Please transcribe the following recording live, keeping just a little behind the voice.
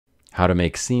How to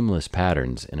make seamless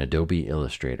patterns in Adobe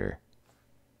Illustrator.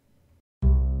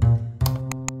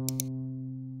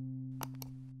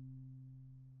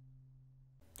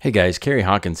 Hey guys, Kerry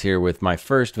Hawkins here with my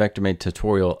first Vectormade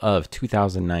tutorial of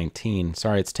 2019.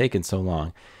 Sorry it's taken so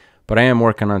long, but I am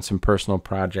working on some personal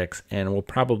projects and we'll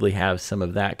probably have some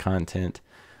of that content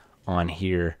on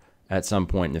here at some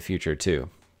point in the future too.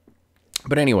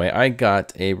 But anyway, I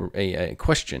got a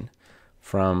question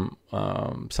from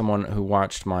someone who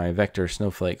watched my Vector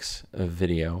Snowflakes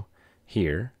video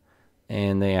here,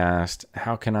 and they asked,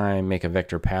 how can I make a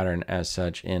vector pattern as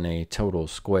such in a total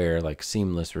square, like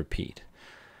seamless repeat?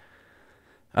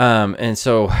 And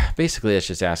so basically it's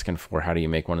just asking for how do you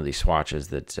make one of these swatches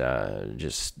that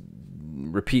just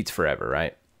repeats forever,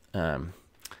 right? And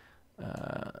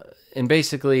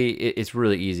basically it's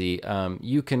really easy.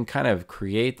 You can kind of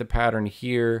create the pattern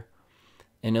here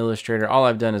in Illustrator. All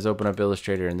I've done is open up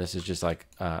Illustrator, and this is just like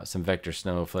some vector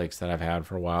snowflakes that I've had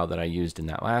for a while that I used in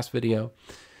that last video.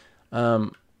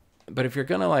 But if you're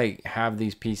gonna like have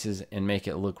these pieces and make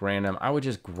it look random, I would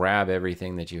just grab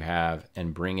everything that you have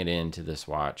and bring it into the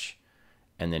swatch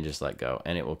and then just let go,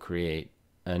 and it will create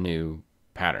a new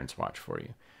pattern swatch for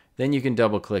you. Then you can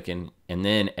double click and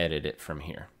then edit it from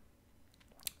here.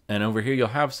 And over here you'll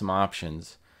have some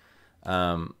options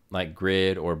like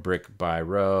grid or brick by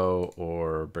row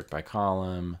or brick by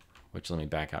column, which let me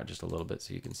back out just a little bit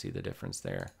so you can see the difference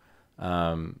there.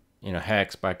 You know,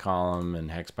 hex by column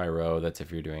and hex by row, that's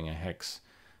if you're doing a hex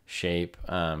shape.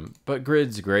 But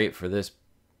grid's great for this.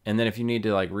 And then if you need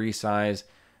to like resize,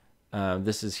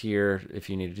 this is here if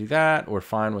you need to do that, or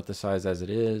fine with the size as it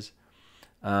is.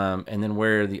 And then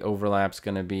where the overlap's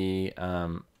gonna be,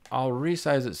 I'll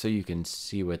resize it so you can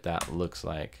see what that looks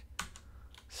like.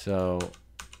 So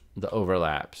the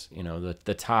overlaps, you know,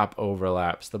 the top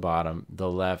overlaps the bottom, the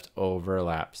left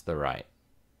overlaps the right.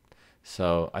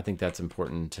 So I think that's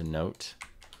important to note.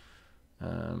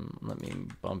 Let me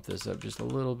bump this up just a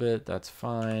little bit. That's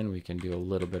fine. We can do a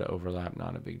little bit of overlap,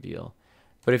 not a big deal.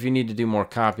 But if you need to do more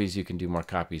copies, you can do more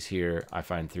copies here. I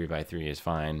find 3x3 is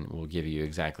fine. We'll give you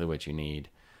exactly what you need.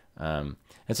 And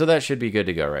so that should be good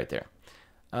to go right there.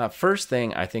 First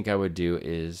thing I think I would do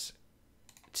is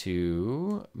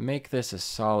to make this a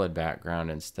solid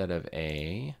background instead of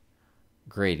a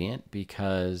gradient,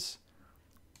 because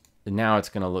now it's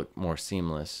going to look more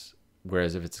seamless,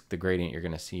 whereas if it's the gradient, you're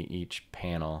going to see each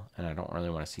panel, and I don't really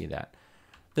want to see that.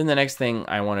 Then the next thing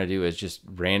I want to do is just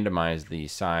randomize the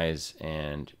size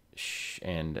and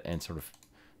sort of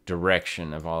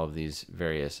direction of all of these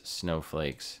various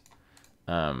snowflakes.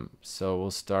 So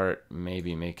we'll start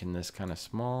maybe making this kind of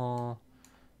small,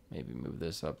 maybe move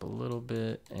this up a little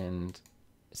bit, and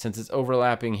since it's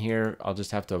overlapping here, I'll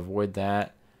just have to avoid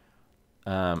that.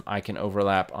 I can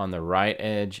overlap on the right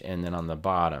edge and then on the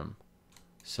bottom.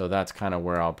 So that's kind of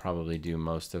where I'll probably do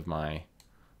most of my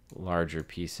larger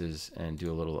pieces and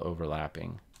do a little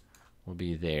overlapping. Will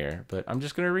be there. But I'm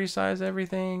just going to resize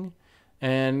everything.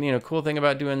 And you know, cool thing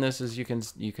about doing this is you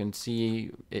can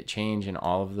see it change in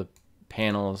all of the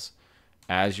panels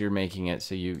as you're making it,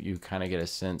 so you kind of get a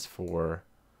sense for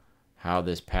how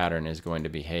this pattern is going to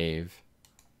behave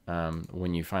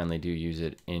when you finally do use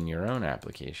it in your own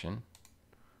application.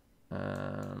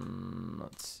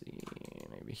 Let's see,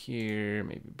 maybe here,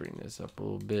 maybe bring this up a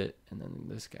little bit, and then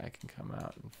this guy can come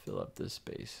out and fill up this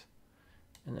space,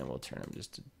 and then we'll turn him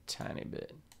just a tiny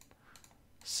bit,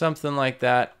 something like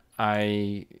that.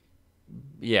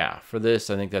 Yeah, for this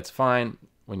I think that's fine.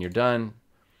 When you're done,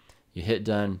 you hit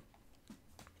done.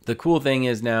 The cool thing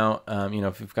is now, you know,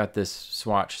 if you've got this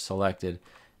swatch selected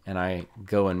and I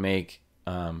go and make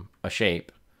a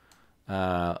shape,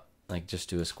 like just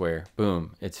do a square,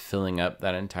 boom, it's filling up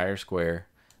that entire square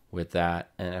with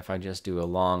that. And if I just do a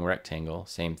long rectangle,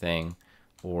 same thing.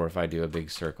 Or if I do a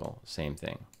big circle, same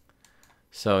thing.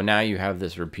 So now you have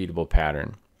this repeatable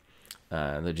pattern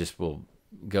that just will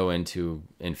go into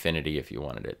infinity if you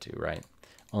wanted it to, right?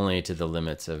 Only to the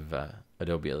limits of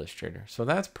Adobe Illustrator. So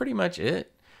that's pretty much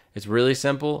it. It's really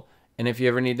simple. And if you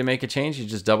ever need to make a change, you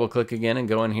just double click again and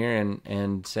go in here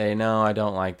and say, no, I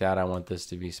don't like that. I want this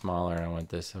to be smaller. I want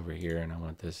this over here, and I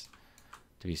want this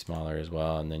to be smaller as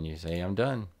well. And then you say, I'm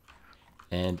done.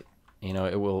 And you know,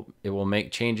 it will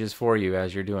make changes for you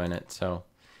as you're doing it. So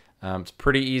it's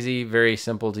pretty easy, very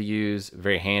simple to use,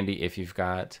 very handy if you've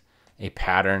got a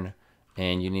pattern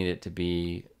and you need it to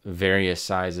be various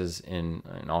sizes in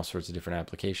all sorts of different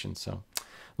applications. So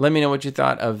let me know what you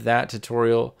thought of that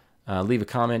tutorial. Leave a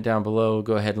comment down below.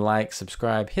 Go ahead and like,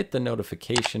 subscribe, hit the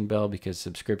notification bell, because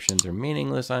subscriptions are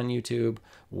meaningless on YouTube.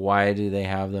 Why do they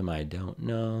have them? I don't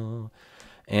know.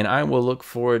 And I will look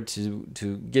forward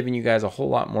to giving you guys a whole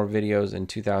lot more videos in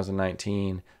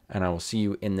 2019, and I will see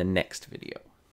you in the next video.